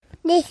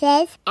This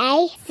is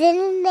a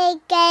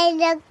Cinemaker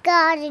the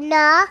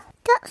Gardener.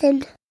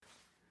 Dotson.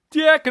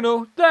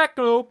 Diagonal.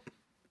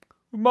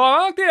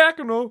 Mark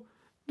Diagonal.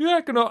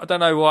 I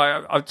don't know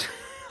why.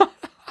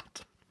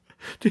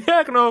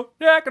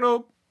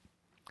 Diagonal.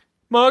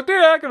 Mark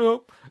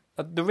Diagonal.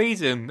 The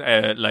reason,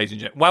 ladies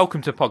and gentlemen,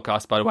 welcome to the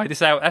podcast, by the way. That's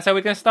how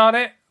we're going to start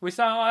it? We're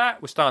starting like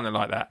that? We're starting it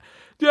like that.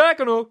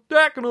 Diagonal.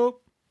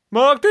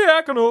 Mark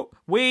Diagonal.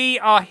 We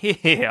are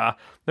here.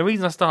 The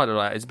reason I started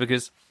like that is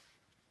because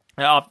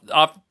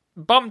I've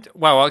bumped...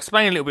 Well, I'll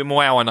explain a little bit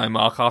more how I know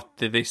Mark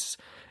after this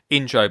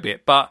intro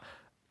bit, but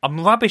I'm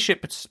rubbish at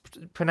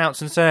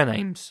pronouncing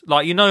surnames.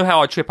 Like, you know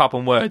how I trip up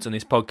on words on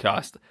this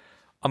podcast.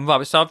 I'm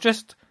rubbish. So I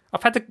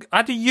had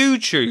to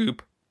YouTube...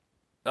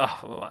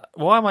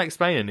 why am I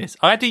explaining this?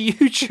 I had to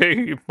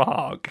YouTube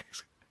Mark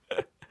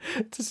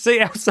to see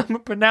how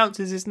someone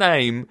pronounces his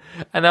name,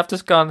 and I've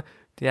just gone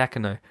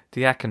Diacono.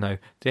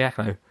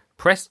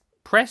 Press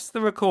the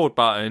record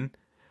button,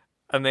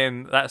 and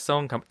then that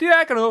song come.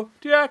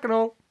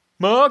 Diacono,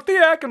 Mark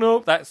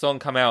Diacono. That song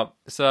come out.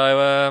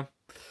 So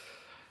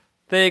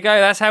there you go.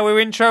 That's how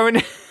we're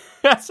introing.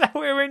 That's how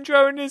we're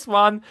introing this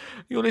one.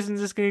 You're listening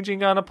to Skinny Jean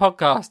Gardener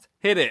podcast.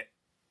 Hit it.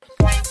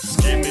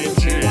 Skinny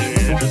Jean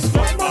is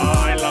not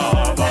my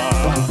lover.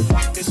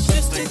 It's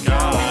just a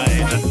guy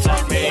that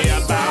taught me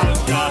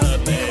about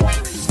gardening.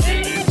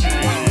 Skinny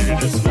Jean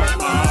is not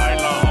my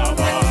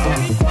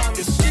lover.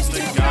 It's just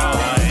a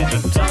guy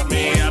that taught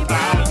me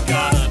about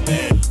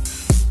gardening.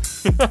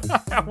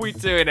 How we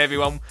doing,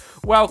 everyone?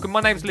 Welcome.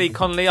 My name's Lee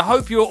Connolly. I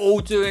hope you're all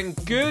doing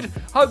good.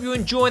 Hope you're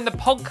enjoying the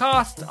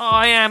podcast.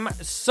 I am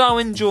so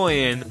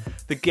enjoying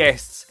the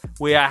guests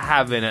we are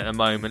having at the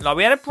moment. Like,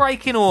 we had a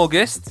break in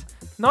August.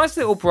 Nice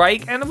little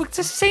break, and we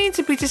just seem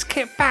to be just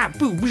kept back,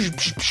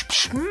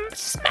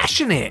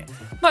 smashing it,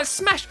 like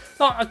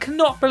I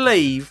cannot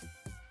believe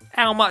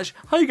how much.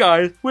 Hey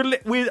guys,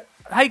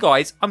 hey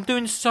guys, I'm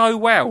doing so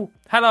well.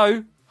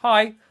 Hello,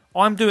 hi,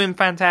 I'm doing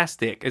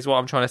fantastic, is what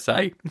I'm trying to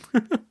say,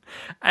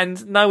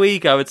 and no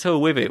ego at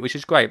all with it, which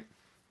is great.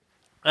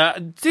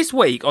 This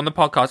week on the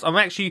podcast,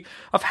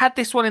 I've had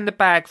this one in the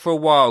bag for a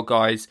while,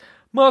 guys.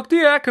 Mark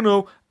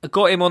Diaconal. I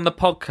got him on the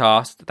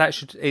podcast. That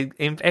should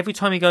every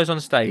time he goes on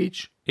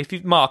stage. If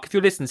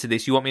you're listening to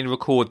this, you want me to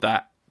record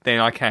that,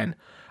 then I can.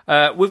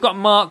 We've got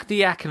Mark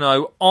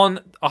Diacono on.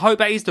 I hope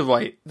that is the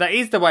way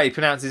he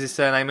pronounces his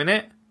surname,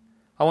 innit?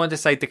 I wanted to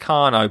say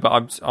Decano,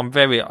 but I'm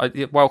very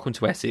welcome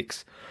to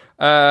Essex.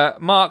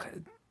 Mark,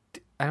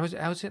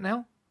 how's it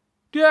now?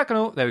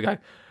 Diacono. There we go.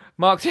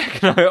 Mark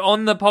Diacono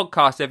on the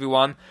podcast,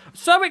 everyone.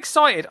 So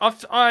excited!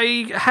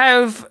 I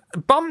have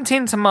bumped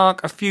into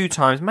Mark a few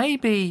times,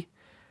 maybe.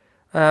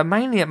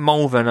 Mainly at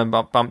Malvern, and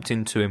I bumped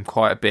into him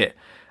quite a bit.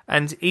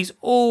 And he's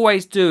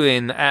always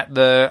doing, at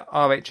the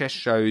RHS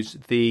shows,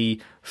 the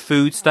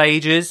food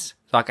stages,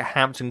 like at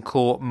Hampton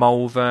Court,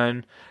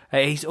 Malvern.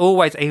 He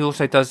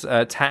also does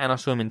Tatton. I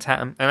saw him in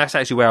Tatton, and that's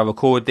actually where I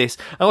record this.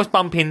 I always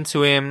bump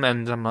into him,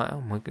 and I'm like,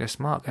 oh my goodness,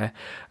 Mark there.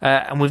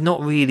 And we've not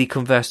really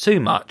conversed too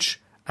much.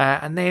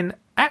 And then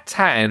at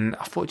Tatton,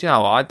 I thought,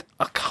 I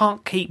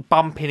can't keep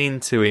bumping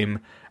into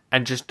him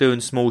and just doing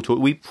small talk.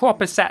 We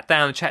proper sat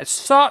down and chatted.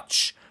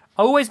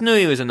 I always knew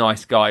he was a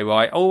nice guy,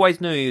 right?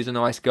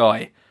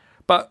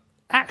 But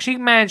actually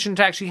managing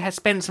to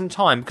spend some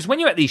time, because when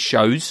you're at these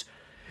shows,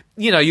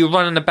 you're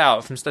running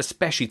about, from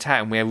especially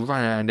Tatton, we're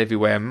running around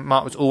everywhere.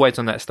 Mark was always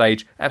on that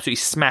stage, absolutely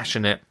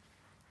smashing it.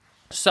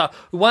 So,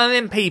 one of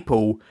them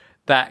people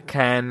that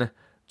can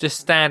just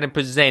stand and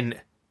present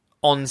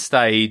on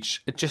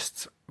stage,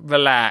 just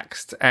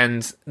relaxed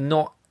and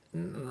not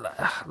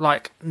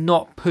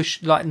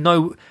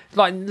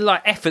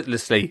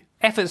effortlessly.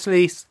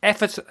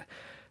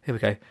 Here we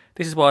go.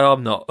 This is why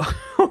I'm not.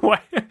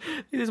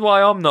 This is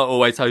why I'm not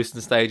always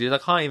hosting stages. I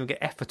can't even get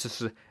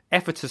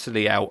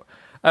effortlessly out.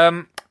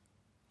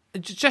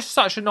 Just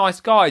such a nice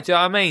guy. Do you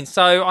know what I mean?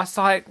 So I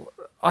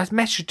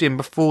messaged him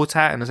before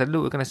Tat, and I said,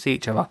 "Look, we're going to see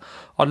each other.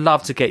 I'd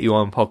love to get you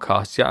on a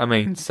podcast." Do you know what I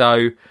mean?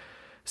 So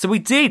we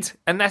did,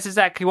 and that's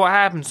exactly what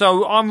happened.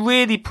 So I'm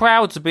really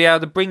proud to be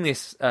able to bring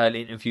this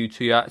interview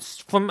to you.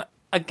 From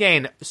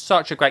again,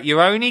 such a great. You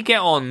only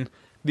get on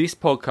this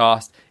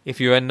podcast if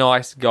you're a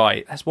nice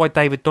guy. That's why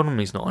David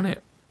Donnelly's not on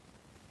it.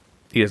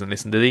 He doesn't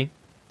listen, did he?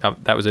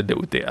 That was a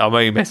little bit. I'm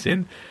only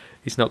messing.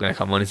 He's not going to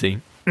come on, is he?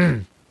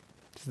 This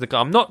is the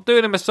guy. I'm not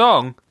doing him a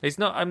song.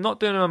 I'm not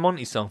doing him a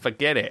Monty song.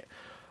 Forget it.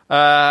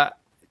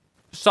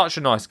 Such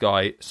a nice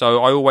guy.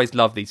 So I always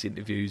love these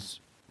interviews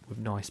with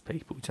nice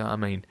people. Do you know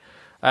what I mean?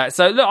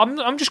 So look,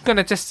 I'm just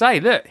going to say,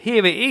 look,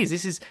 here it is.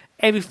 This is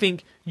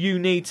everything you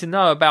need to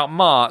know about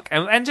Mark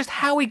and just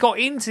how he got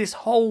into this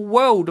whole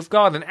world of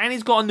gardening. And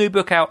he's got a new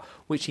book out,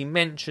 which he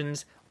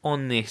mentions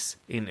on this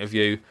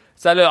interview.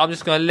 So look, I'm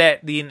just going to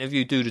let the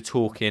interview do the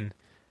talking.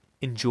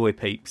 Enjoy,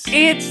 peeps.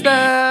 It's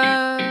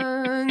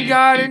the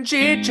Garden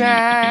Chit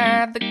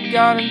Chat, the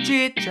Garden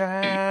Chit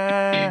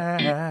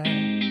Chat.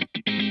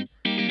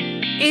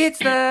 It's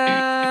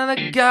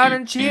the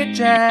Garden Chit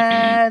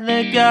Chat,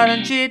 the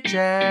Garden Chit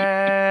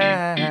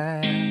Chat.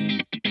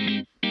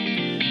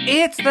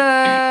 It's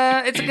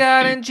a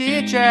garden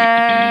chit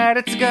chat.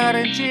 It's a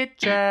garden chit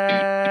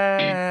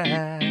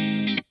chat.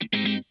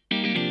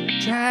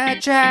 Chat,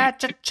 chat,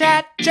 chat,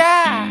 chat,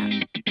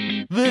 chat.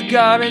 The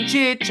garden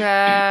chit chat.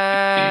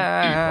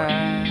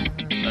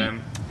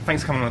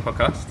 Thanks for coming on the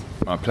podcast.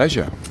 My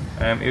pleasure.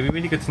 It'd be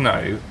really good to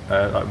know,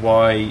 like,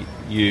 why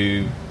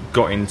you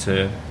got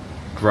into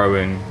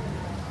growing.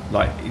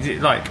 Like, is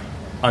it like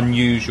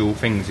unusual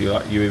things you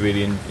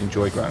really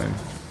enjoy growing?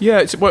 Yeah,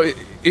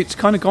 it's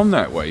kind of gone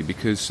that way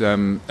because I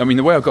mean,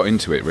 the way I got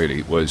into it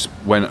really was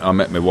when I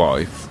met my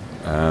wife.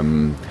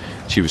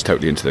 She was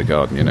totally into the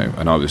garden, you know,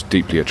 and I was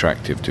deeply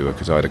attractive to her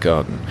because I had a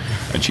garden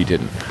and she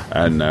didn't.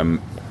 And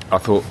I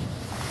thought,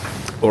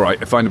 all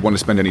right, if I want to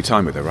spend any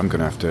time with her, I'm going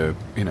to have to,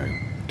 you know,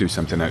 do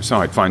something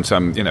outside, find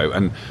some, you know,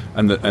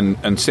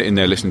 and sitting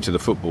there listening to the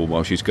football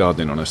while she's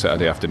gardening on a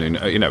Saturday afternoon,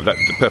 you know, that's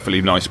a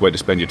perfectly nice way to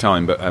spend your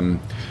time. But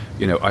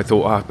you know, I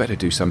thought, I better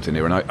do something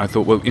here, and I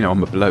thought, well, you know,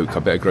 I'm a bloke, I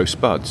better grow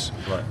spuds.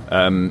 Right.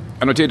 And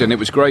I did, and it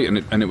was great,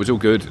 and it was all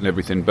good and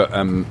everything. But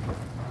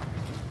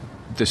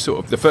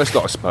the first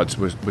lot of spuds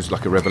was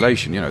like a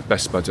revelation. You know,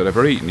 best spuds I'd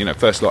ever eaten. You know,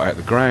 first lot out of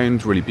the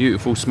ground, really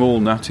beautiful, small,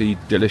 nutty,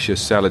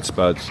 delicious salad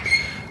spuds,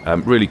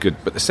 really good.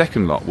 But the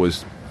second lot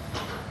was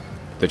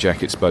the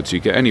jacket spuds you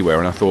get anywhere,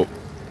 and I thought,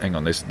 hang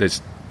on, this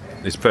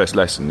first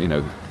lesson, you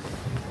know,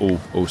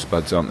 all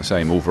spuds aren't the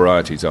same, all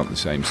varieties aren't the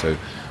same. So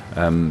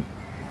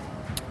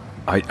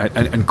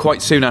and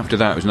quite soon after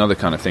that, it was another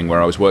kind of thing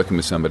where I was working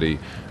with somebody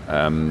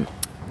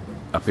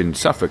up in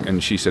Suffolk,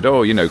 and she said,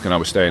 oh, you know, I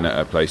was staying at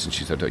her place, and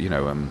she said, you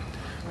know,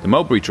 the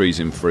mulberry tree's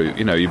in fruit,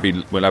 you know,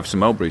 we'll have some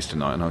mulberries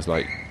tonight. And I was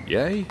like,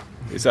 yay,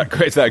 is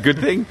that a good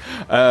thing?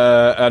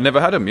 I never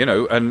had them, you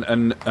know,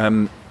 and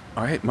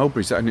I ate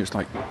mulberries, and it's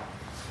like,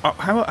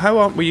 how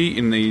aren't we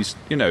eating these,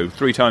 you know,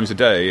 3 times a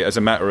day as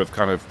a matter of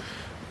kind of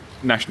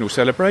national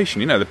celebration?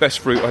 You know, the best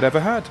fruit I'd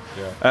ever had.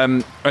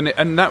 Yeah.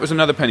 And that was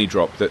another penny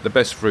drop, that the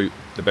best fruit,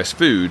 the best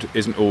food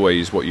isn't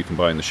always what you can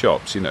buy in the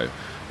shops, you know.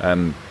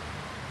 And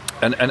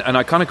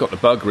I kind of got the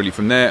bug really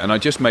from there, and I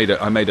just made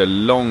a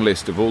long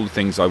list of all the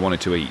things I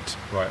wanted to eat.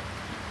 Right.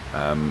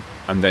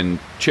 And then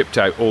chipped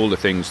out all the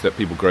things that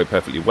people grow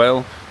perfectly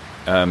well.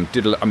 I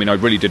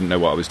really didn't know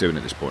what I was doing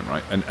at this point,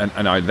 right?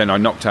 And I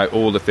knocked out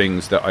all the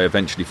things that I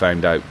eventually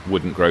found out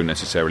wouldn't grow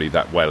necessarily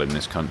that well in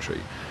this country.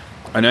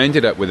 And I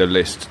ended up with a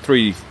list,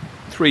 three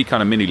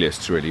kind of mini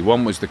lists really.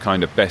 One was the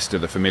kind of best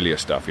of the familiar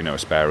stuff, you know,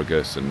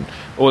 asparagus and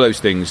all those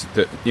things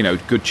that, you know,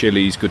 good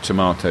chilies, good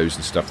tomatoes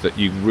and stuff that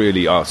you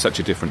really are such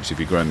a difference if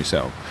you grow them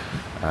yourself.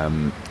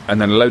 And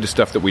then a load of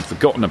stuff that we'd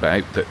forgotten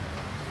about that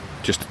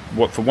just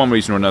for one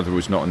reason or another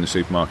was not in the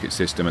supermarket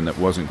system and that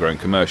wasn't grown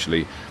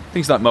commercially.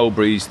 Things like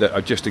mulberries that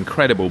are just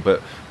incredible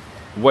but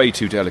way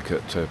too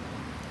delicate to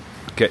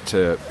get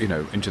to, you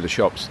know, into the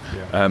shops.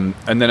 Yeah.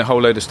 And then a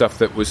whole load of stuff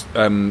that was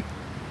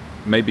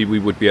maybe we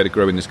would be able to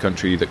grow in this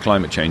country that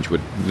climate change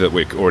that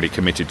we're already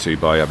committed to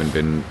by having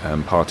been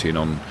partying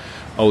on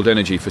old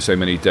energy for so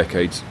many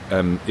decades.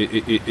 That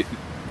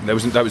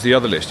was the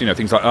other list, you know,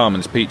 things like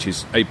almonds,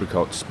 peaches,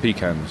 apricots,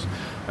 pecans,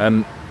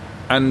 and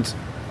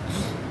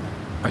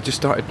I just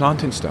started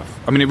planting stuff.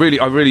 I mean,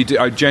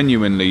 I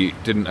genuinely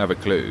didn't have a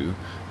clue.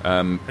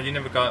 Had you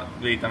never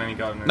really done any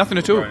gardening? Nothing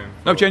at all.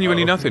 No,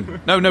 genuinely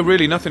nothing. No,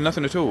 really nothing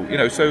at all. You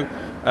know, so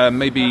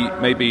maybe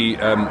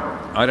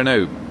I don't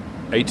know,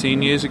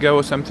 18 years ago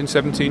or something,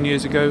 17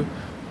 years ago,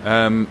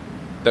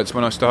 that's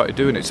when I started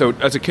doing it. So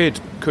as a kid,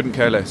 couldn't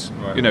care less.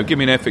 Right. You know, give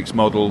me an FX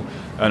model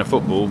and a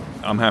football,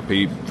 I'm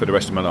happy for the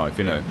rest of my life,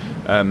 you know.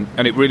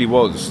 And it really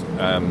was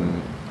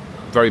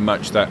very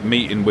much that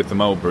meeting with the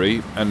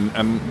mulberry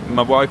and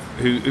my wife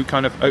who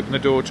kind of opened the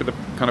door to the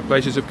kind of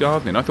pleasures of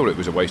gardening. I thought it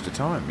was a waste of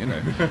time, you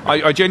know.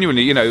 I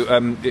genuinely, you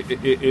know,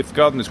 if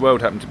Gardener's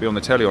World happened to be on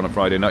the telly on a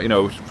Friday night, you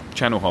know,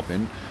 channel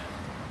hopping,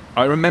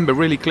 I remember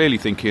really clearly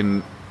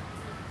thinking,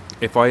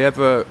 if I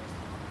ever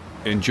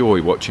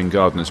enjoy watching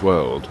Gardener's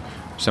World,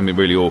 something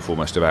really awful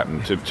must have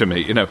happened to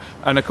me, you know.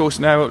 And of course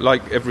now,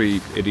 like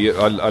every idiot,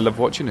 I love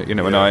watching it, you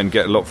know, and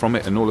get a lot from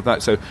it and all of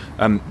that. So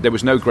there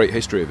was no great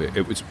history of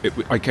it.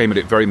 I came at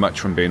it very much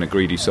from being a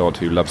greedy sod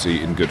who loves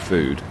eating good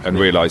food and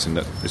realising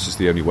that this is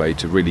the only way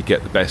to really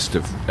get the best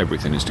of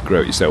everything is to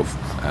grow it yourself,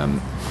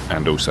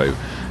 and also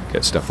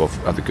get stuff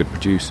off other good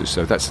producers.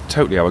 So that's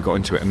totally how I got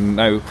into it. And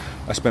now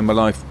I spend my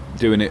life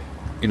doing it,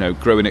 you know,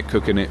 growing it,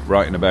 cooking it,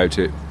 writing about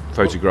it,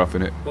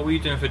 photographing it. What were you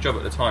doing for a job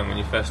at the time when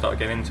you first started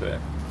getting into it?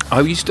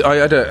 I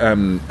had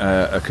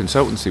a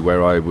consultancy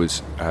where I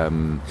was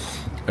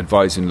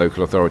advising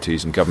local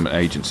authorities and government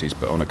agencies,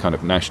 but on a kind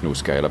of national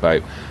scale,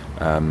 about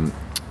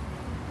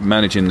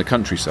managing the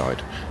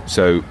countryside.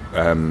 So,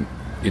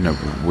 you know,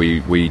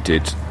 we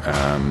did,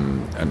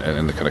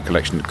 and the kind of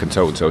collection of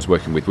consultants I was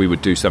working with, we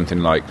would do something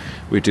like,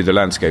 we'd do the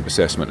landscape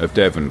assessment of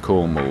Devon,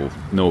 Cornwall,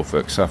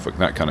 Norfolk, Suffolk,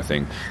 that kind of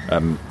thing.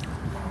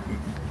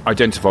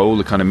 Identify all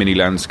the kind of mini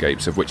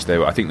landscapes, of which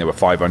I think there were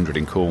 500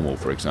 in Cornwall,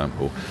 for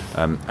example,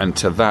 and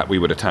to that we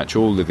would attach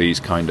all of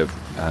these kind of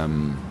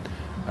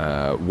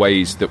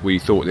ways that we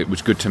thought it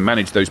was good to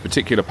manage those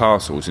particular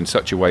parcels in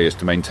such a way as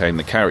to maintain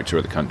the character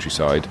of the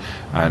countryside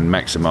and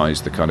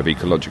maximise the kind of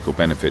ecological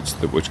benefits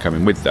that was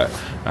coming with that.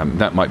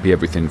 That might be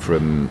everything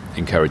from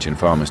encouraging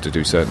farmers to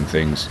do certain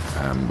things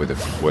with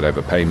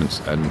whatever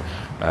payments, and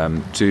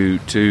to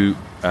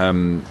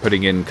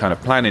putting in kind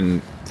of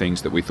planning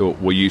things that we thought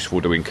were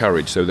useful to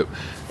encourage, so that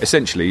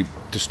essentially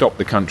to stop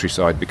the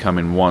countryside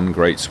becoming one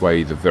great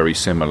swathe of very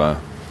similar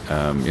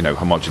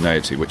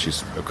homogeneity, which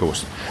is, of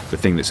course, the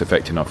thing that's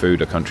affecting our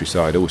food, our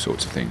countryside, all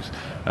sorts of things.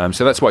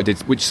 So that's what I did,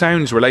 which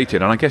sounds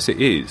related, and I guess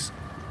it is,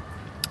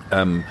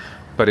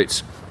 but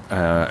it's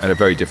at a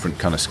very different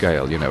kind of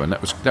scale, and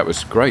that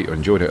was great. I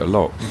enjoyed it a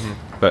lot.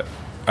 Mm-hmm. But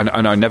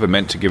I never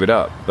meant to give it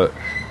up, but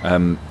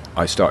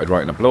I started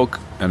writing a blog,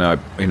 and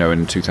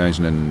in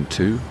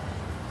 2002,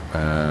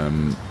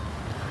 and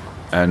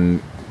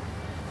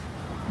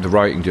the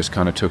writing just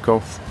kind of took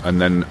off,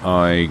 and then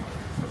I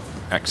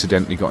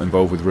accidentally got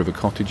involved with River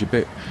Cottage a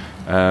bit,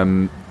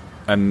 and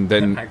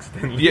then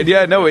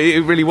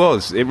it really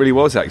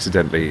was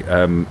accidentally,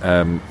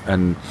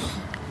 and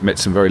met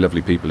some very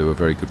lovely people who are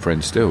very good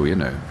friends still,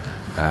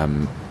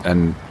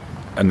 and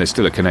there's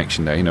still a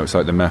connection there. It's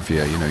like the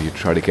mafia. You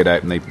try to get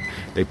out and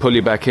they pull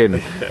you back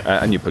in,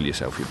 and you pull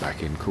yourself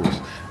back in, of course,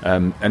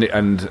 and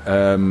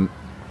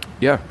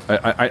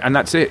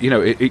that's it.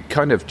 It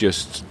kind of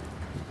just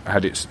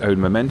had its own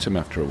momentum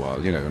after a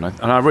while,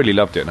 and I really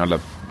loved it, and I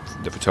love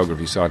the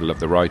photography side, I love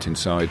the writing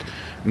side,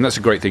 and that's a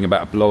great thing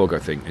about a blog, I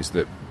think, is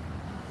that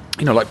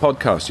like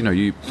podcasts,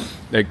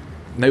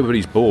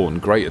 nobody's born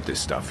great at this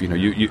stuff.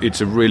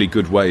 It's a really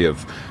good way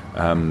of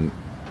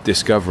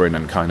discovering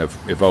and kind of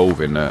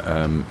evolving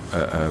a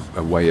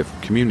way of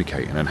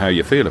communicating and how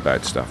you feel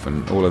about stuff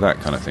and all of that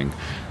kind of thing,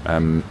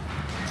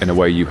 in a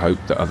way you hope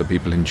that other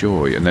people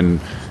enjoy. And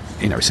then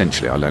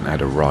essentially I learned how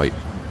to write,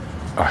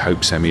 I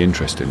hope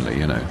semi-interestingly,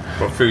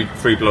 Well, free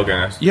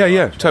blogging.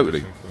 Yeah,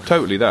 totally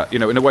that.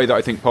 In a way that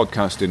I think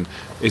podcasting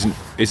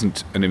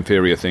isn't an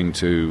inferior thing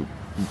to,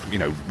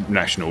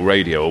 national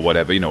radio or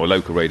whatever, or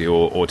local radio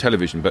or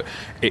television, but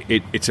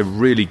it's a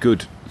really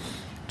good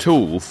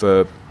tool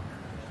for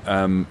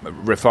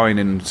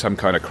refining some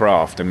kind of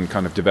craft and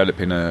kind of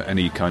developing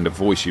any kind of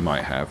voice you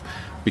might have,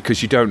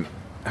 because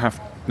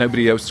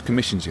nobody else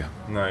commissions you.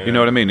 No, yeah. You know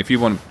what I mean? If you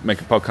want to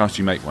make a podcast,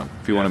 you make one.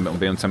 If you want to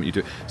be on something, you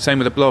do. Same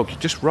with a blog. You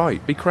just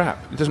write. Be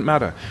crap. It doesn't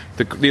matter.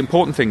 The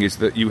important thing is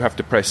that you have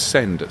to press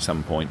send at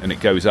some point, and it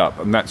goes up,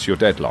 and that's your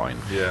deadline.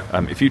 Yeah.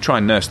 If you try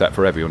and nurse that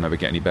forever, you'll never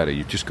get any better.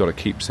 You've just got to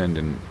keep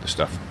sending the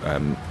stuff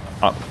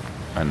up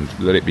and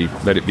let it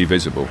be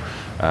visible,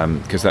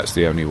 because that's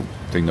the only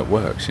thing that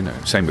works.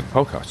 Same with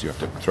podcasts. You have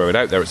to throw it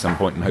out there at some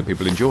point and hope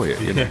people enjoy it.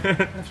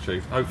 That's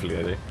true. Hopefully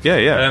they do.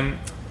 Yeah.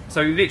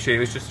 So literally, it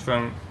was just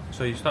from.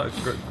 So you started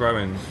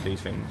growing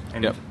these things,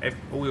 and Yep.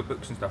 all your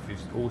books and stuff is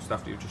all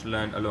stuff that you've just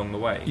learned along the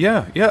way.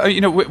 Yeah. We Have you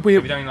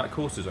done any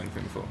courses or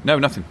anything before? No,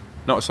 nothing.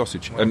 Not a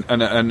sausage. Wow.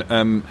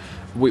 And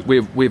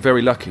we're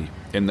very lucky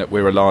in that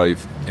we're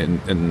alive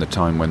in the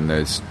time when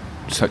there's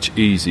such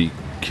easy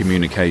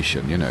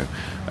communication.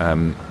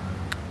 I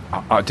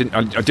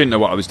didn't know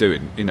what I was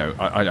doing.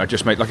 I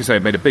just made, like I say, I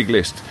made a big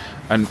list,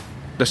 and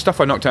the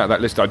stuff I knocked out of that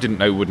list I didn't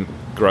know wouldn't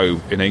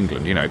grow in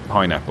England.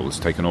 Pineapples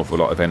take an awful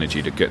lot of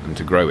energy to get them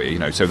to grow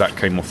it. So that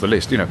came off the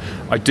list.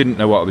 I didn't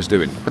know what I was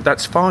doing, but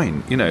that's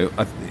fine.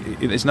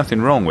 There's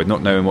nothing wrong with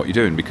not knowing what you're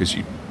doing, because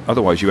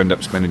otherwise you end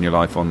up spending your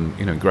life on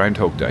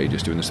Groundhog Day,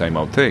 just doing the same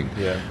old thing.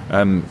 Yeah.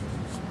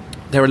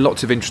 There are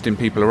lots of interesting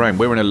people around.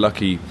 We're in a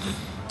lucky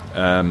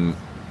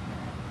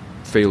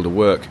field of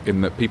work in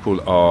that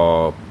people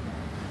are,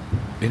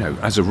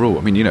 as a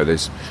rule.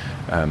 There's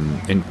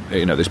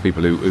there's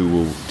people who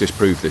will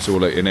disprove this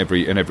all in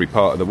every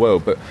part of the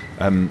world, but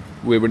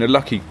we're in a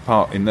lucky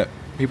part in that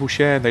people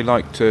share. They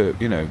like to,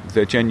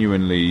 they're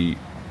genuinely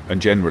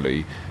and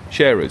generally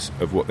sharers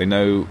of what they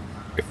know.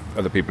 If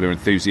other people are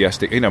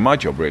enthusiastic, my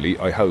job really,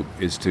 I hope,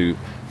 is to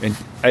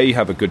A,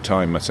 have a good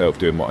time myself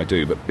doing what I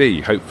do, but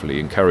B, hopefully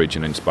encourage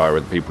and inspire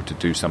other people to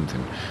do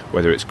something,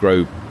 whether it's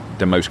grow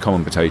the most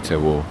common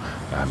potato or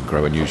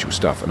grow unusual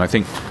stuff. And I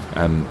think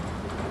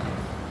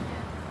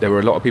there were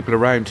a lot of people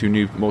around who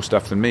knew more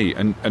stuff than me,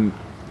 and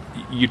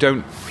you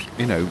don't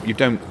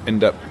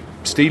end up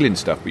stealing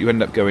stuff, but you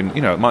end up going.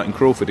 Martin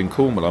Crawford in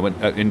Cornwall,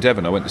 in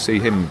Devon, I went to see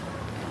him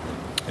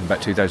in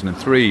about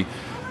 2003,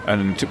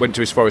 and went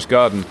to his forest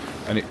garden,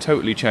 and it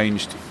totally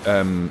changed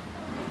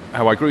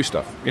how I grew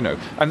stuff.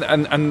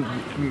 And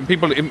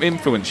people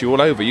influence you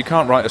all over. You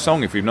can't write a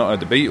song if you've not heard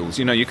the Beatles.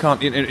 You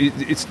can't.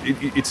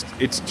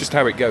 It's just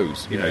how it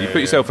goes. You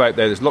put yourself out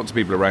there. There's lots of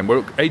people around. We're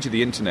at the age of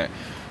the internet.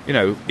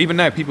 Even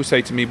now, people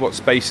say to me, "What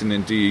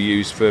spacing do you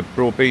use for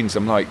broad beans?"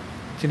 I'm like,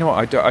 do you know what?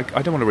 I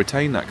don't want to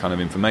retain that kind of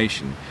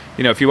information.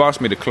 If you ask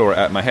me to claw it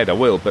out of my head, I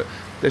will. But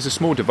there's a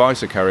small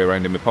device I carry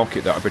around in my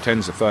pocket that I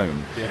pretend's a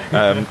phone,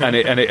 and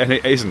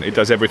it isn't. It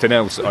does everything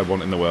else I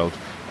want in the world,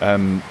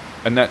 and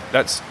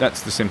that's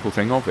the simple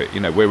thing of it.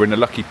 We're in a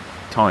lucky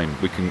time.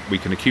 We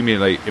can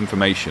accumulate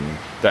information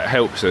that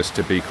helps us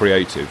to be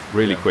creative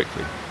really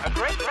quickly. A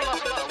great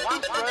philosopher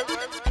once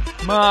wrote,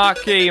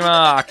 Marky.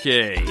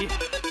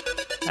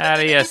 How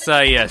do you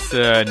say your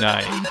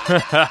surname?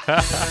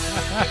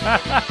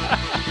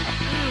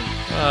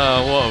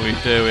 Oh, what are we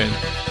doing?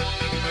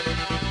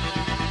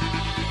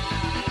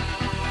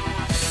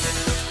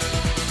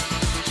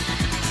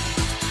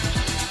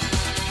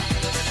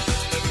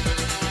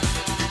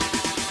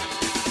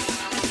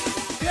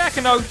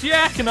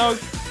 Diacono.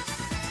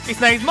 His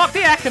name's Mark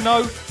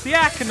Diacono.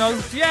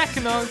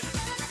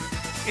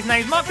 His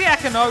name's Mark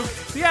Diacono.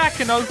 His name's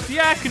Mark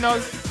Diacono.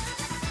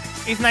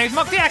 His name's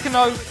Mark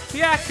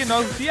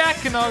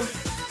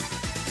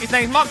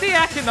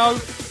Diacono.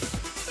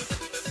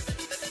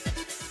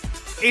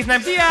 His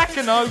name's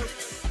Diacono.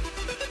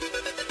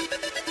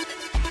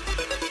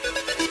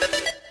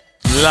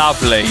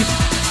 Lovely.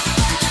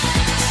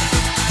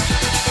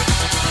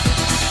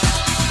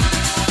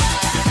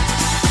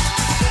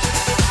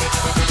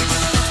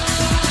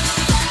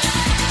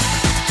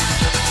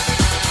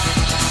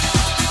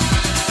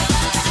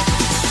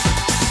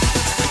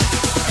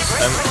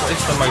 What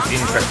is the most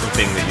interesting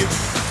thing that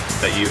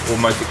you or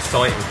most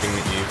exciting thing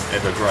that you've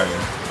ever grown?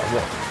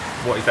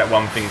 What is that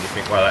one thing you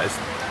think? Well, that is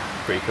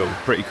pretty cool.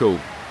 Pretty cool.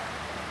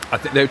 I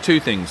think there are two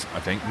things. I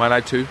think. Am I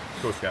allowed to?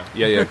 Of course, yeah.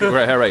 Yeah.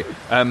 Great, hooray.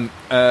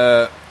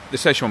 The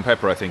Szechuan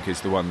pepper, I think,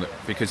 is the one that,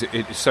 because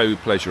it's so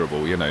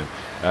pleasurable. You know,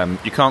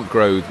 you can't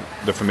grow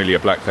the familiar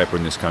black pepper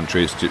in this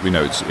country.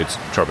 It's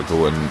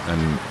tropical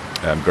and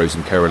grows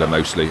in Kerala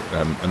mostly,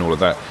 and all of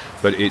that.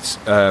 But it's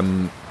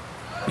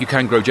you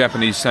can grow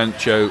Japanese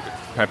Sancho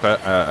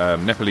pepper,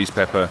 Nepalese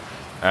pepper,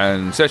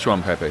 and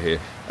Szechuan pepper here,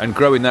 and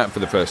growing that for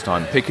the first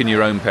time, picking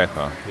your own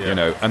pepper, you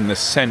know, and the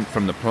scent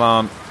from the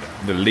plant,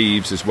 the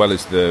leaves, as well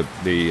as the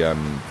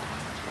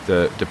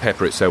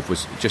pepper itself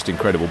was just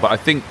incredible. But I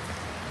think,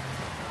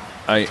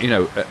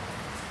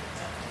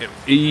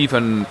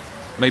 even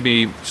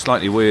maybe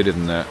slightly weirder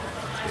than that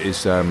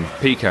is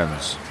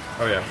pecans.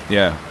 Oh yeah.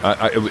 Yeah,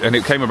 and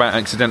it came about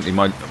accidentally.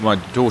 My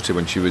daughter,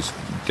 when she was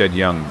dead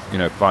young,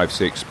 5,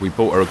 6, we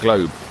bought her a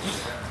globe,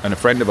 and a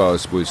friend of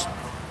ours was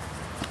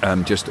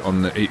just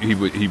on the. He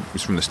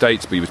was from the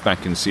States, but he was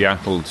back in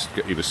Seattle.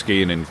 He was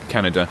skiing in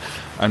Canada,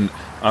 and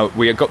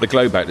we had got the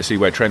globe out to see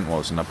where Trent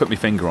was, and I put my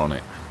finger on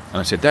it, and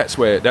I said, "That's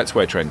where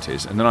Trent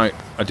is." And then I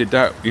did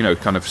that,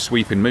 kind of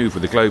sweeping move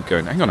with the globe,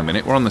 going, "Hang on a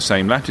minute, we're on the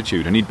same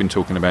latitude." And he'd been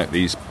talking about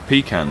these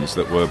pecans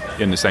that were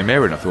in the same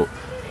area, and I thought,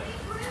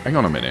 "Hang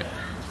on a minute.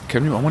 I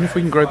wonder if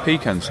we can grow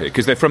pecans here,"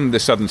 because they're from the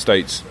southern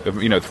states,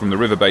 from the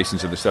river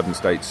basins of the southern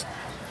states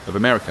of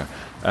America.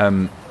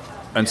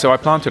 And so I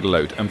planted a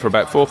load, and for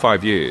about 4 or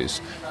 5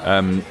 years,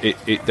 they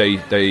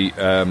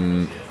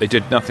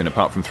did nothing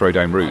apart from throw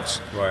down roots.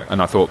 Right. And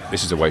I thought,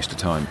 this is a waste of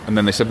time. And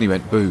then they suddenly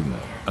went boom,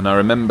 and I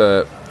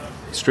remember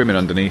strimming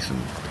underneath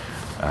them.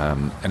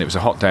 And it was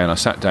a hot day, and I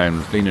sat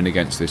down leaning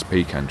against this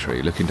pecan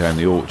tree, looking down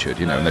the orchard,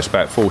 and there's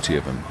about 40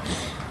 of them,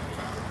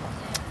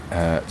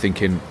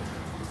 thinking,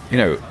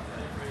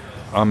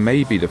 I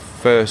may be the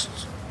first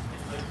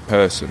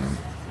person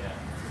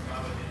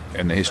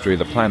in the history of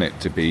the planet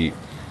to be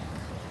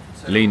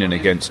leaning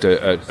against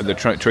the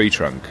tree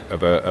trunk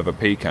of a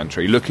pecan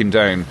tree, looking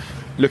down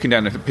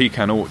at the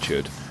pecan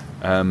orchard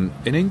in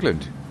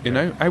England.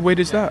 How weird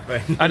is that?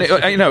 And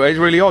it's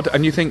really odd.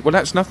 And you think, well,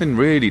 that's nothing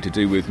really to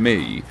do with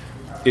me.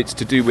 It's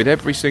to do with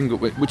every single,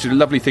 which is a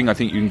lovely thing I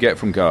think you can get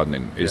from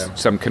gardening, is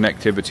some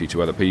connectivity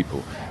to other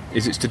people.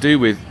 It's to do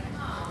with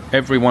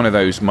every one of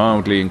those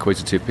mildly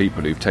inquisitive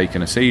people who've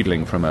taken a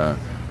seedling from a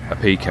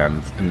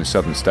pecan in the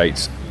southern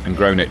states and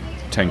grown it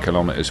 10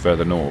 kilometres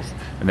further north,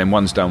 and then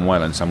one's done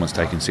well and someone's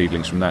taken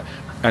seedlings from that,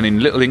 and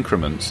in little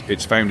increments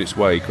it's found its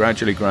way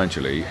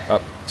gradually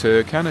up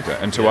to Canada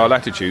and to our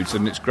latitudes,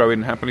 and it's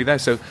growing happily there.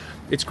 So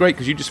it's great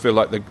because you just feel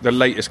like the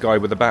latest guy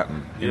with a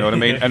baton, you know what I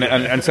mean?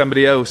 And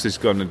somebody else is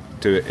going to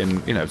do it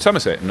in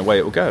Somerset, and the way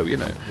it will go,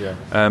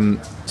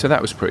 so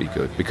that was pretty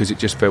good because it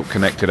just felt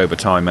connected over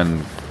time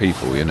and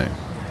people, And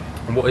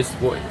what is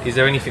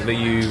there anything that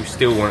you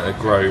still want to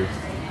grow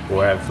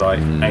or have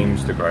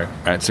aims to grow?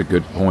 That's a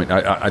good point.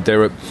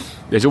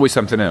 There's always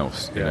something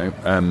else,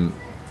 There's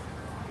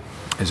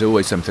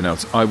always something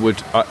else.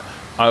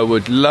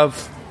 I'd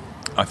love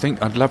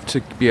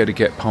to be able to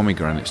get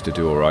pomegranates to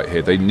do all right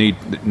here. It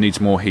needs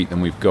more heat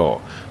than we've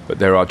got, but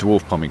there are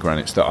dwarf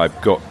pomegranates that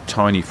I've got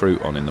tiny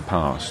fruit on in the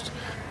past.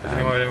 Has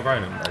anyone ever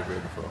grown them over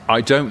here before?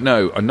 I don't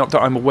know, and not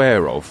that I'm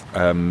aware of.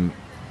 I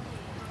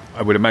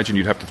would imagine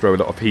you'd have to throw a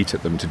lot of heat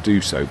at them to do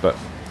so, but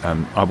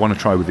I want to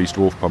try with these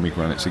dwarf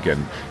pomegranates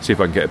again, see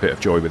if I can get a bit of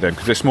joy with them,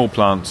 because they're small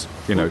plants,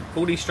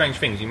 All these strange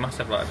things, you must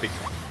have a big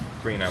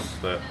greenhouse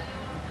that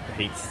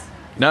heats.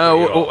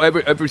 No,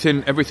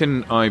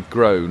 everything I've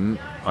grown,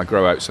 I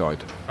grow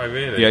outside. Oh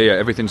really? Yeah,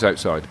 everything's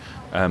outside.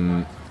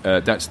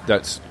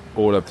 That's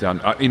all I've done.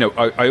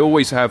 I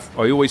always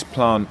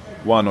plant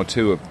one or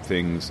two of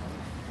things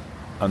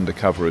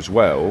undercover as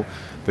well,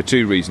 for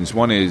two reasons.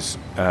 One is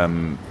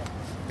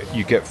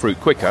you get fruit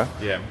quicker,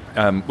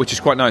 which is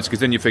quite nice because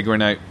then you're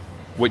figuring out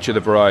which of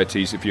the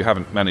varieties, if you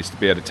haven't managed to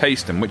be able to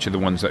taste them, which are the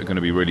ones that are going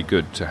to be really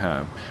good to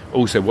have.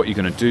 Also, what you're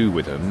going to do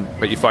with them,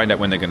 but you find out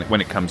when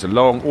it comes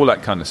along, all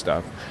that kind of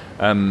stuff.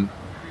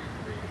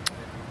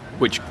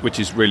 which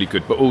is really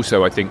good. But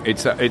also, I think I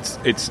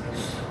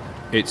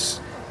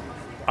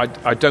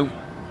don't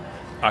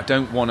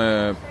want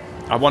to.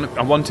 I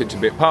want it to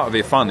be part of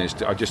the fun. Is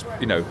to, I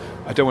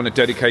don't want to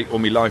dedicate all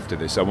my life to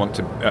this. I want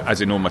to,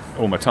 as in all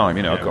my time.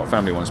 I've got a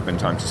family I want to spend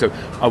time to. So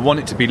I want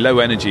it to be low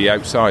energy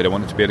outside. I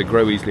want it to be able to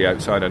grow easily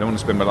outside. I don't want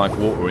to spend my life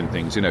watering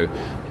things.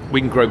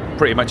 We can grow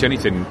pretty much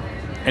anything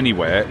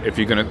anywhere if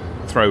you're going to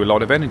throw a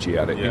lot of energy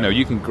at it. Yeah.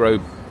 You can grow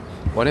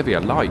whatever you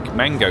like,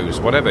 mangoes,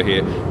 whatever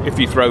here. If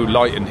you throw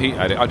light and heat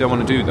at it, I don't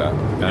want to do that.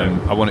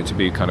 I want it to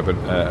be kind of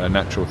a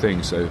natural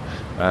thing. So.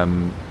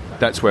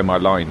 That's where my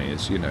line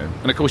is,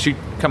 And of course, you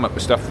come up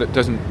with stuff that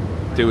doesn't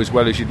do as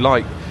well as you'd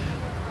like.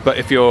 But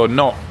if you're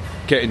not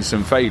getting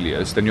some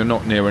failures, then you're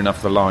not near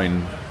enough the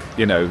line.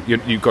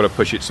 You've got to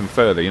push it some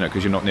further,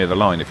 because you're not near the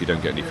line if you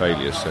don't get any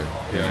failures. So,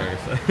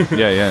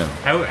 yeah.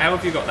 How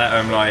have you got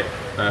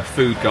that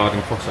food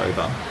garden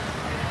crossover?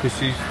 Because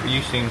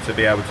you seem to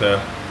be able to.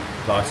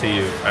 I see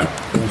you at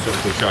all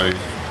sorts of shows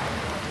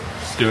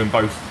doing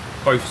both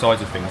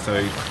sides of things. So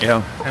yeah,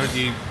 how do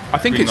you? I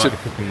think bring, it's the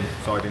cooking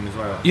side in as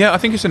well. Yeah, I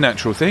think it's a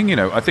natural thing.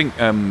 I think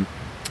I'm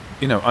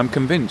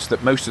convinced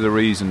that most of the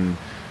reason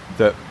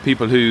that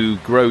people who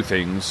grow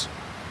things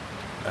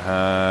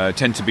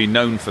tend to be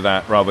known for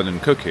that rather than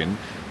cooking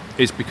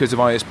is because of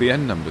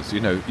ISBN numbers.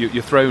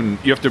 You're thrown.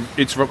 You have to.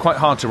 It's quite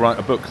hard to write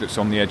a book that's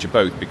on the edge of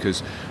both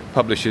because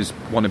publishers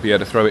want to be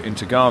able to throw it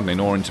into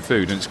gardening or into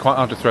food, and it's quite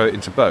hard to throw it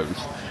into both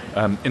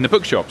in the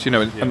bookshops.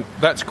 And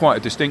that's quite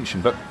a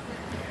distinction, but.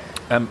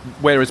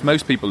 Whereas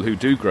most people who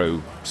do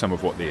grow some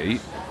of what they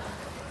eat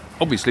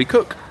obviously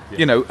cook,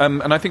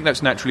 and I think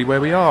that's naturally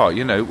where we are.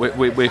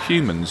 We're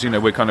humans.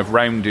 We're kind of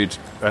rounded.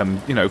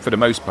 For the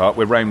most part,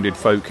 we're rounded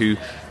folk who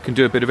can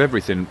do a bit of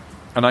everything.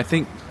 And I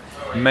think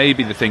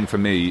maybe the thing for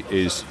me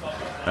is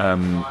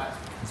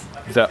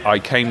that I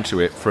came to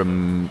it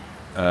from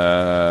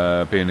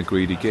being a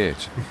greedy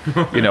git.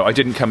 I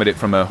didn't come at it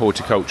from a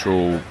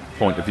horticultural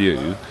point of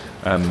view.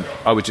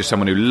 I was just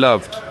someone who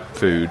loved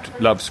food,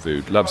 loves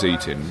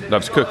eating,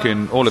 loves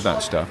cooking, all of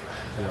that stuff,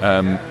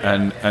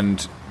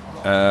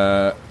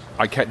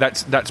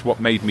 that's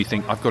what made me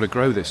think I've got to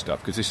grow this stuff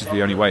because this is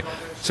the only way.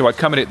 So I've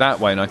come at it that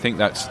way, and I think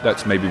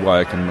that's maybe why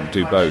I can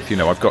do both.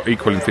 I've got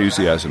equal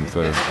enthusiasm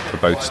for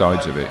both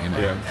sides of it.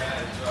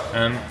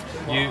 How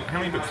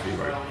many books have you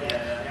wrote?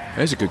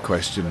 There's a good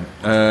question.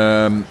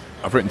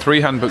 I've written 3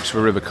 handbooks for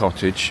River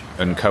Cottage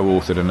and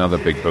co-authored another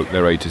big book,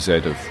 their A to Z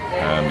of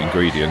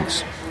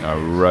ingredients. I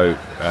wrote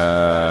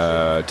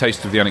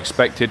Taste of the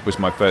Unexpected was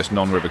my first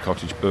non-River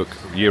Cottage book.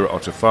 Year at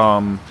Otter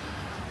Farm,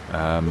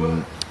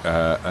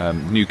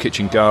 New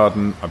Kitchen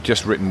Garden. I've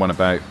just written one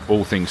about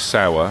all things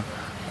sour,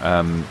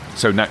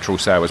 so natural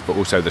sours, but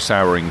also the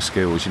souring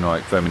skills,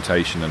 like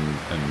fermentation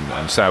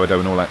and sourdough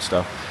and all that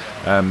stuff.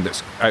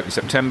 That's out in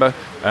September,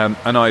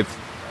 and I've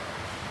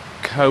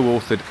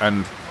co-authored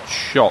and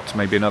shot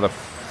maybe another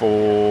 4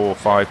 or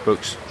 5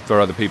 books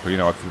for other people.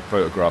 I've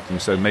photographed them,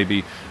 so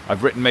maybe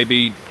I've written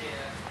maybe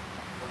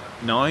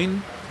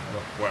 9.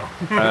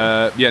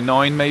 Wow.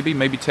 9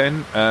 maybe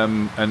 10,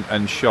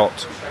 and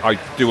shot. I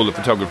do all the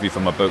photography for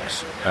my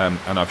books,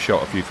 and I've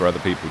shot a few for other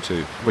people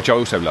too, which I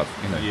also love.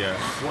 Yeah.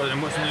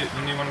 And what's the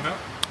new one about?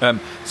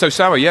 So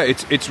sour,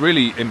 it's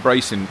really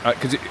embracing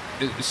because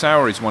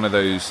sour is one of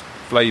those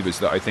flavours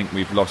that I think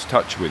we've lost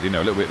touch with. A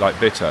little bit like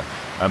bitter,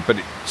 but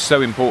it's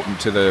so important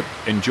to the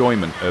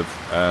enjoyment of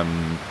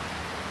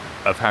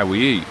how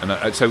we eat,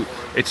 and so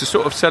it's a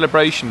sort of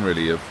celebration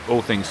really of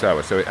all things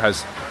sour. So it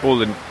has all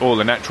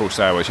the natural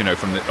sours,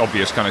 from the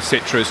obvious kind of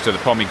citrus to the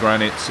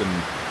pomegranates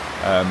and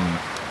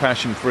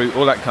passion fruit,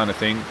 all that kind of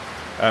thing.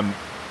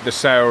 The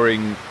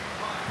souring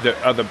that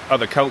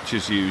other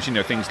cultures use,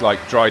 things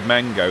like dried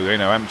mango,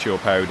 amchur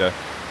powder.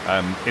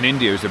 In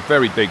India is a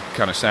very big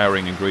kind of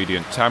souring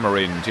ingredient,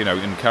 tamarind,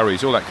 in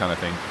curries, all that kind of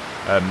thing.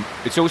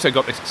 It's also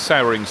got this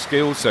souring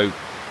skill, so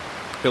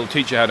it'll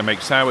teach you how to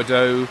make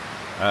sourdough,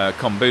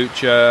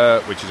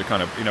 kombucha, which is a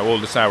kind of, all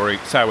the sour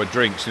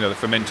drinks, the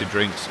fermented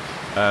drinks,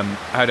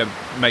 how to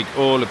make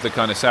all of the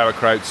kind of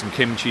sauerkrauts and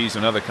kimchis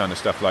and other kind of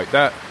stuff like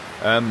that.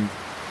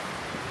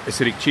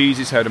 Acidic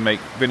cheeses, how to make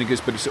vinegars,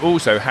 but it's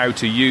also how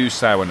to use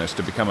sourness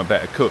to become a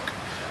better cook.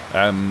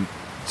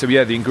 So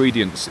the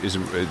ingredients is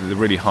the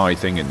really high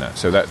thing in that.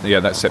 So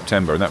that's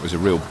September, and that was a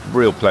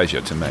real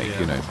pleasure to make.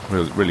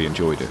 Really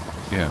enjoyed it.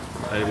 Yeah.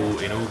 Available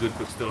in all good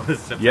bookstores.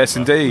 September.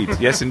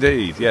 Yes,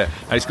 indeed. Yeah,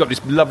 and it's got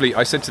this lovely.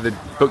 I said to the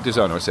book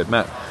designer, I said,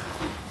 Matt.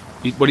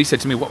 He said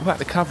to me, "What about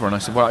the cover?" And I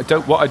said, "Well, I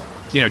don't.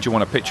 Do you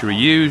want a picture of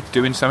you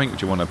doing something? Or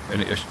do you want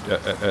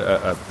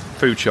a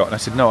food shot?" And I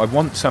said, "No, I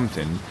want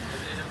something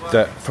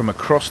that from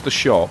across the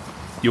shop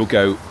you'll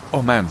go,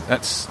 oh man,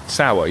 that's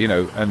sour,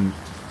 and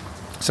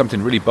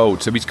something really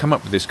bold." So he's come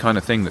up with this kind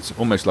of thing that's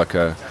almost like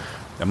a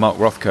Mark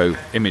Rothko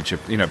image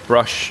of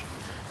brush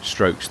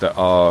strokes that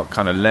are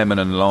kind of lemon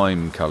and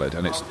lime coloured,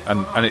 and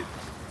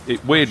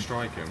it weird.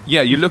 Striking.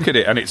 Yeah, you look at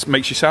it and it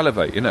makes you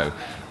salivate,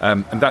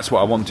 and that's what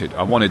I wanted.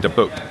 I wanted a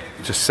book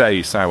to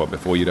say sour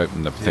before you'd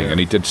open the thing, and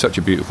he did such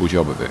a beautiful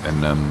job of it,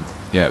 and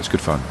it was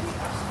good fun.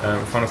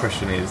 Final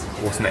question is,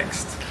 what's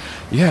next?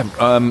 Yeah.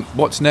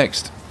 What's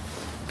next?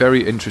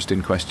 Very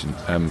interesting question,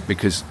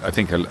 because I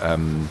think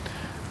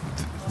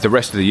the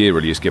rest of the year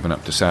really is given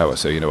up to Sour.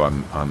 So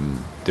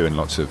I'm doing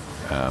lots of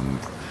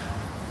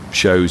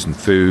shows and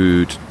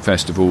food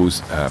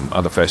festivals,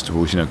 other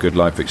festivals. Good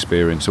Life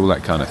Experience, all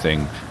that kind of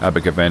thing.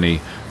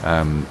 Abergavenny,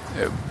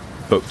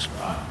 books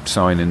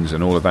signings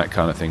and all of that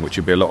kind of thing, which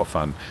would be a lot of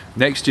fun.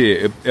 Next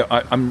year,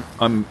 I'm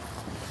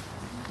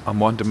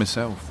one to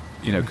myself,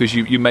 because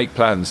you make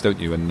plans, don't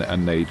you?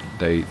 And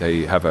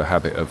they have a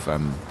habit of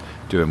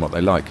doing what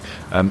they like.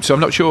 So I'm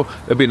not sure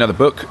there'll be another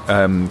book,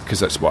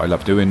 because that's what I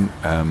love doing.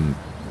 Going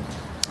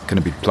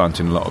to be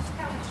planting a lot of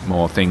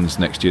more things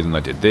next year than I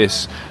did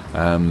this.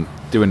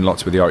 Doing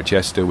lots with the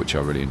RHS still, which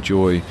I really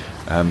enjoy.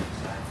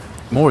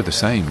 More of the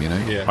same,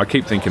 Yeah. I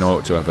keep thinking I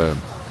ought to have a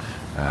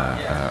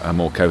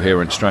more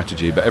coherent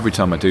strategy, but every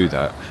time I do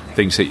that,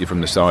 things hit you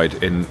from the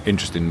side in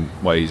interesting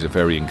ways of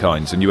varying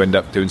kinds, and you end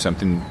up doing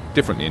something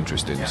differently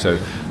interesting. So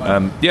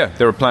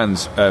there are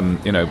plans,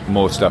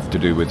 more stuff to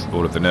do with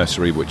all of the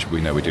nursery, which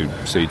we do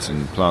seeds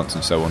and plants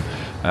and so on,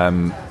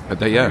 but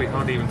they We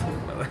can't even talk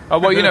about that. Oh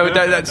well,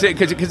 that's it.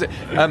 Because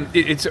I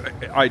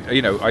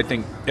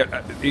think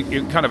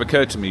it kind of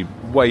occurred to me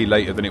way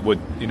later than it would,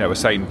 a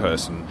sane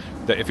person,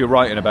 that if you're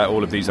writing about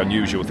all of these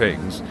unusual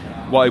things,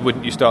 why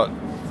wouldn't you start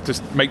to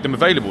make them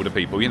available to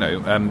people?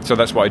 So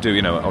that's what I do.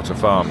 At Otter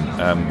Farm,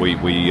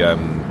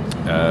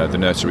 the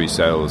nursery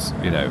sells,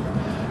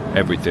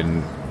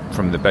 everything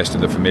from the best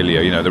of the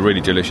familiar, the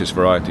really delicious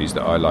varieties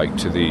that I like,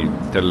 to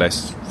the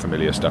less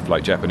familiar stuff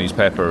like Japanese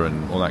pepper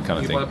and all that kind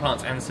of You thing. buy the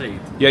plants and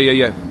seeds.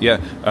 Yeah.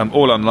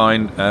 All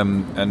online,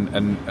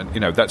 and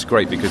that's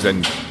great, because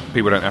then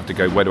people don't have to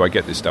go, where do I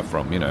get this stuff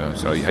from?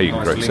 So hey, you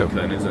can grow it Nice yourself.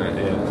 link then, isn't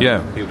it?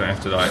 Yeah. People don't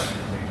have to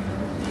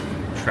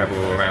travel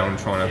around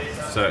trying to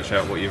search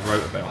out what you've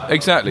wrote about.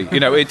 Exactly.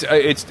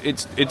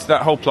 It's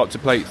that whole plot to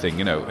plate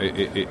thing.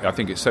 I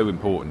think it's so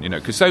important.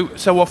 Because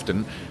so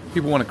often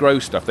people want to grow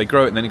stuff. They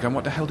grow it and then you go,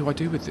 what the hell do I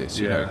do with this?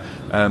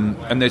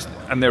 And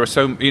there are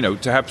so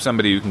to have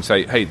somebody who can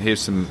say, hey,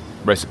 here's some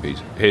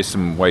recipes. Here's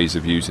some ways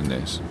of using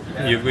this.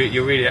 You're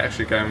really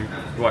actually going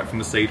right from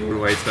the seed all the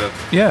way to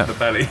the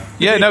belly.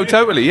 Yeah. No.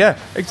 Totally. Yeah.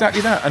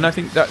 Exactly that. And I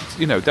think that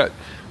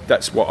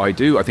that's what I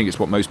do. I think it's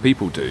what most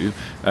people do,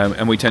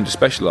 and we tend to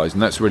specialise,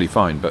 and that's really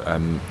fine. But I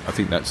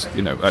think that's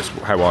that's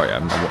how I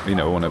am.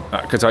 I want to,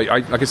 because I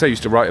like I say, I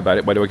used to write about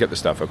it. Where do I get the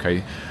stuff?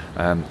 Okay,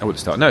 I want to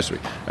start a nursery,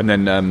 and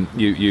then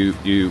you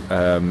do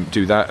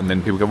that, and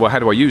then people go, well, how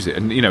do I use it?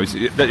 And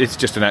it's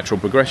just a natural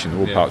progression.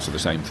 All parts of the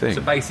same thing.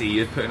 So basically,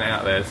 you're putting it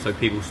out there so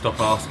people stop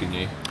asking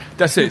you.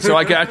 That's it. So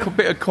I get a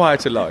bit of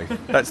quieter life.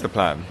 That's the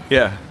plan.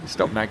 Yeah.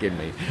 Stop nagging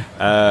me.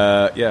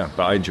 But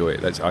I enjoy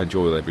it. I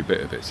enjoy every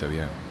bit of it. So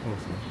yeah.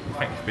 Awesome.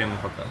 Thank you for being on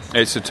the podcast.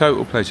 It's a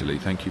total pleasure, Lee.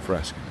 Thank you for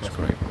asking. It's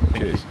great.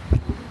 Cheers.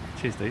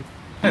 Cheers, Steve.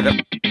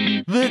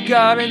 The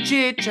Garden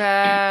Chit Chat.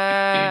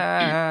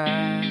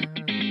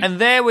 And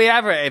there we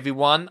have it,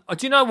 everyone.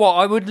 Do you know what?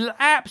 I would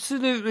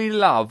absolutely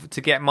love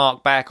to get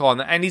Mark back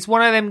on, and he's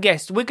one of them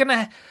guests.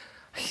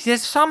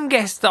 There's some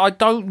guests that I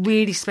don't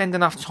really spend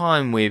enough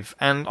time with,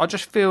 and I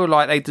just feel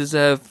like they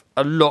deserve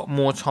a lot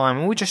more time,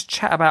 and we just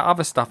chat about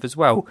other stuff as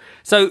well.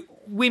 So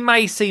we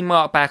may see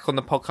Mark back on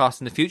the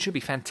podcast in the future. It'd be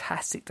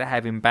fantastic to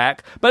have him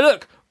back. But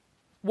look,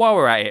 while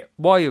we're at it,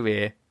 while you're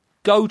here,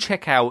 go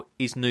check out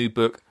his new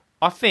book.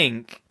 I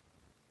think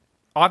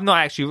I've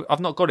not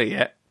got it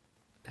yet.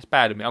 It's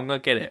bad of me. I'm going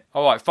to get it.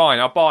 All right, fine.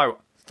 I'll buy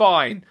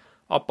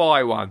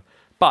one.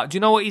 But do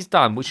you know what he's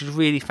done, which is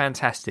really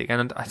fantastic,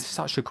 and it's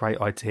such a great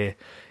idea,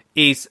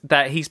 is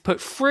that he's put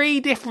 3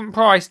 different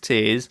price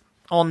tiers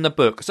on the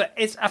book. So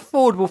it's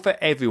affordable for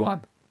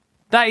everyone.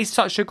 That is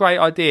such a great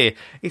idea.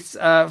 It's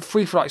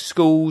free for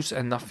schools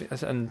and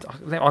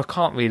I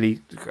can't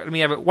really... Let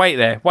me have it. Wait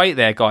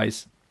there,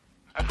 guys.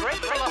 A great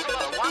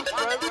philosopher once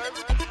wrote,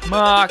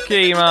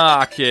 Marky.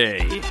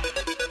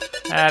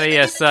 How do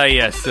you say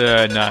your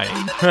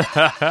surname?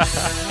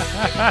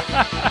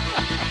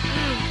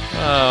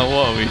 Oh,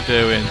 what are we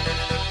doing?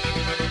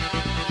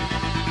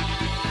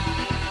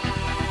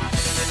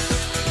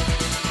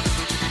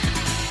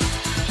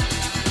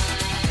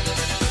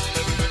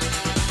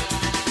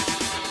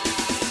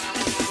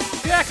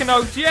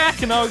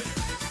 Diacono.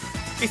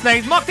 His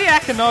name's Mark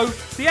Diacono.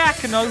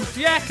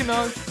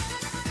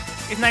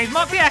 His name's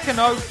Mark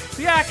Diacono.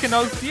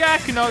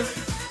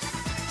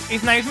 His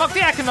name's Mark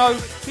Diacono.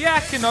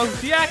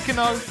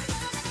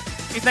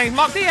 His name's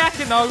Mark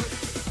Diacono.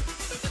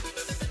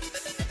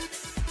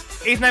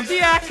 His name's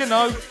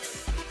Diacono.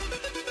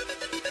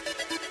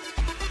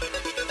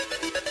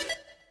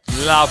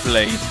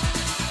 Lovely.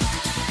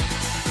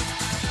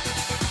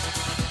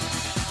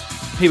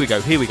 Here we go,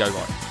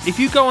 right. If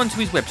you go onto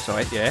his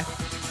website,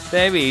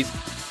 there is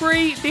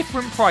 3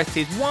 different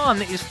prices.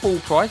 One is full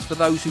price for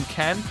those who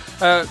can,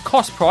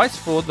 cost price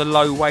for the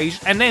low wage,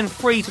 and then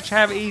free to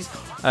charities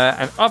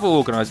and other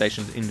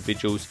organisations,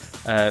 individuals.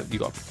 You've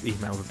got to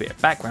email with a bit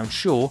of background,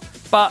 sure,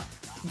 but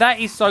that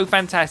is so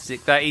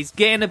fantastic that he's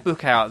getting a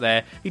book out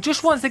there. He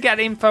just wants to get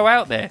the info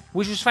out there,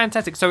 which is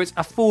fantastic. So it's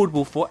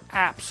affordable for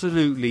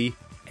absolutely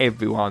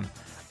everyone.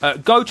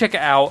 Go check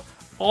it out.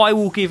 I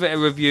will give it a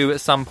review at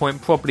some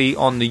point, probably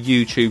on the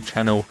YouTube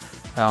channel.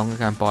 I'm going to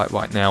go and buy it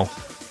right now.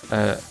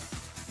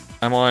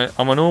 I'm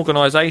an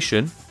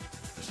organisation,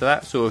 so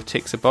that sort of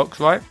ticks a box,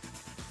 right?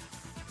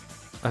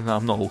 And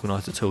I'm not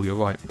organised at all, you're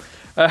right.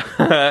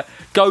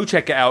 Go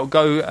check it out.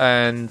 Go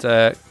and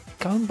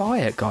buy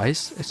it,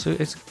 guys.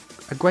 It's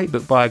a great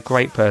book by a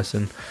great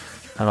person,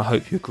 and I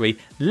hope you agree.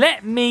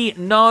 Let me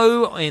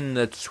know in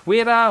the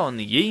Twitter, on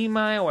the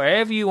email,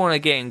 wherever you want to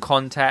get in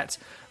contact,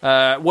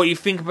 what you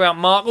think about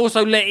Mark.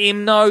 Also, let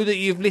him know that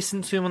you've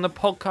listened to him on the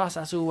podcast.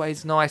 That's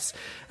always nice.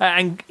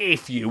 And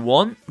if you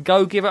want,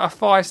 go give it a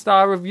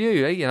 5-star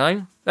review. You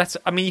know,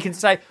 you can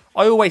say.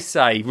 I always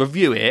say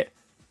review it,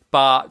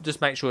 but just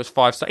make sure it's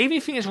 5-star. Even if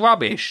you think it's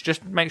rubbish,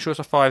 just make sure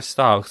it's a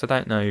 5-star, because I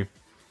don't know.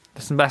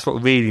 That's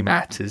what really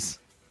matters,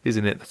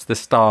 isn't it? That's the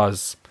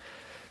stars.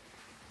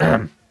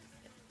 Thank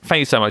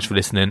you so much for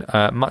listening.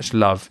 Much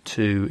love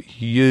to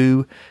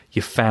you,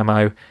 your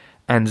famo,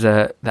 and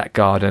that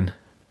garden.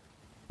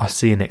 I'll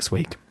see you next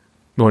week.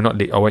 Well,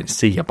 I won't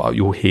see you, but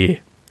you'll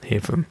hear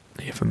from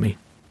me.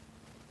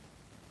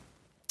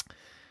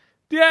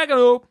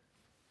 Diagonal.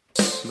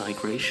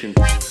 Migration.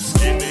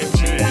 Skinny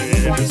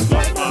Jim is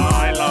not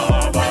my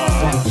lover.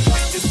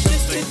 It's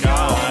just a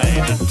guy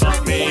that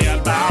taught me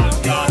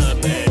about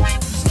gardening.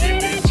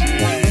 Skinny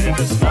Jim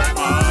is not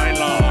my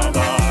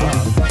lover.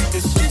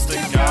 It's just a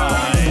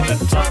guy that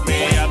taught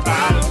me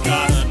about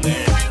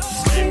gardening.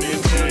 Skinny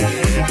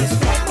Jim is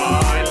not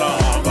my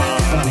lover.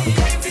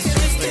 It's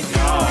just a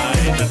guy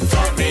that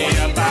taught me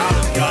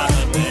about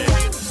gardening.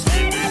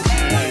 Skinny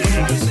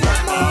Jim is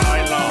not my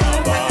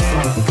lover.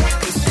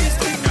 It's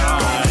just a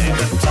guy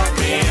that taught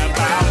me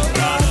about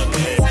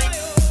gardening.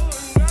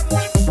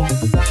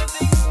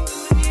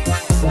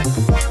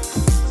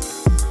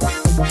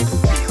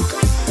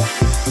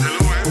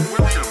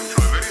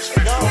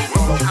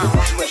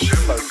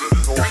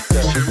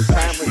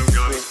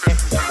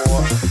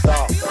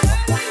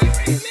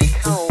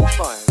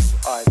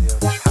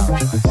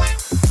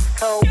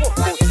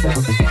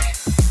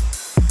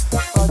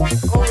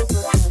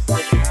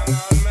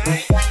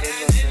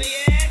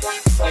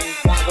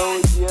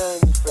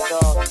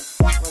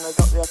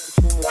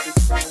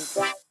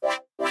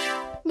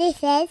 This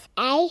is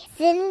a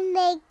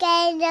Cindy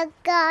Gainer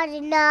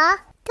Gardener.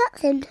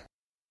 Dotson.